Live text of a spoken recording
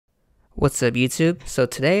What's up YouTube? So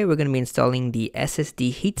today we're going to be installing the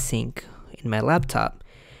SSD heatsink in my laptop.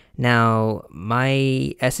 Now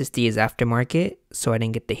my SSD is aftermarket, so I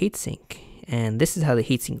didn't get the heatsink. And this is how the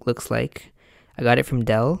heatsink looks like. I got it from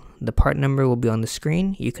Dell. The part number will be on the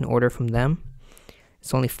screen. You can order from them.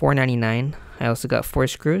 It's only $4.99. I also got 4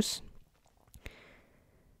 screws.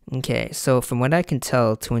 Okay, so from what I can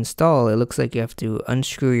tell, to install, it looks like you have to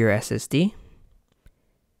unscrew your SSD.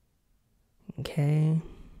 Okay.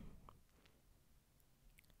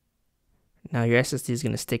 Now your SSD is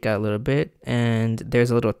going to stick out a little bit, and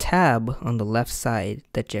there's a little tab on the left side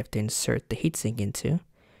that you have to insert the heatsink into.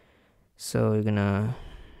 So you're going to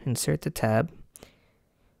insert the tab.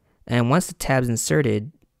 And once the tab's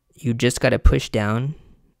inserted, you just got to push down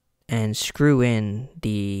and screw in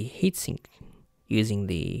the heatsink using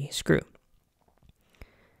the screw.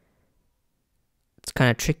 It's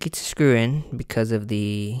kind of tricky to screw in because of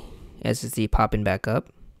the SSD popping back up.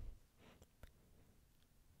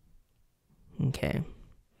 Okay,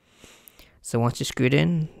 so once you screwed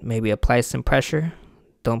in, maybe apply some pressure.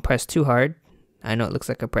 Don't press too hard. I know it looks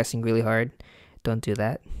like I'm pressing really hard. Don't do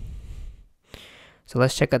that. So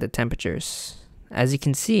let's check out the temperatures. As you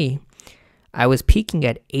can see, I was peaking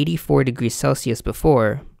at 84 degrees Celsius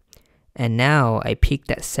before, and now I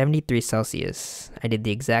peaked at 73 Celsius. I did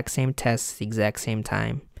the exact same test, the exact same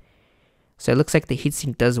time. So it looks like the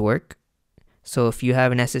heatsink does work. So if you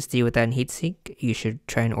have an SSD without a heatsink, you should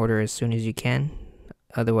try and order as soon as you can.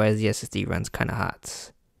 Otherwise, the SSD runs kind of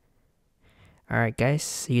hot. Alright guys,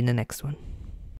 see you in the next one.